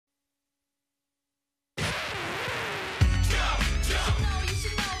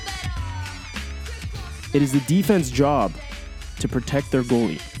It is the defense job to protect their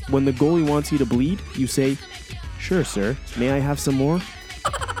goalie. When the goalie wants you to bleed, you say, "Sure, sir. May I have some more?"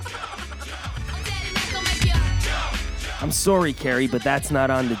 I'm sorry, Carey, but that's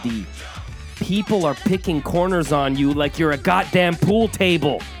not on the D. People are picking corners on you like you're a goddamn pool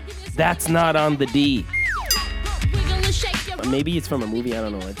table. That's not on the D. Maybe it's from a movie. I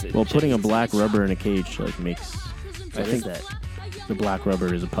don't know. Well, putting a black rubber in a cage makes. What is that? The black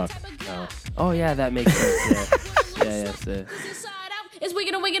rubber is a puck. Oh yeah, that makes sense. Yeah.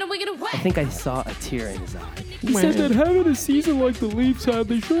 I think I saw a tear in his eye. He said that having a season like the Leafs had,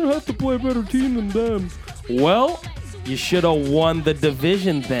 they sure have to play a better team than them. Well, you should have won the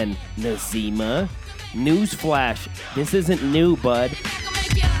division then, Nazima. Newsflash, this isn't new, bud.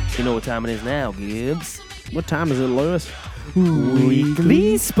 You know what time it is now, Gibbs? What time is it, Lewis?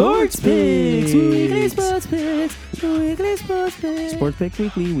 Weekly Sports Picks. Weekly Sports Picks. Weekly Sports Picks. Sports Pick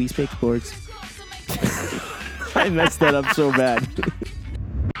Weekly. We speak sports. I messed that up so bad.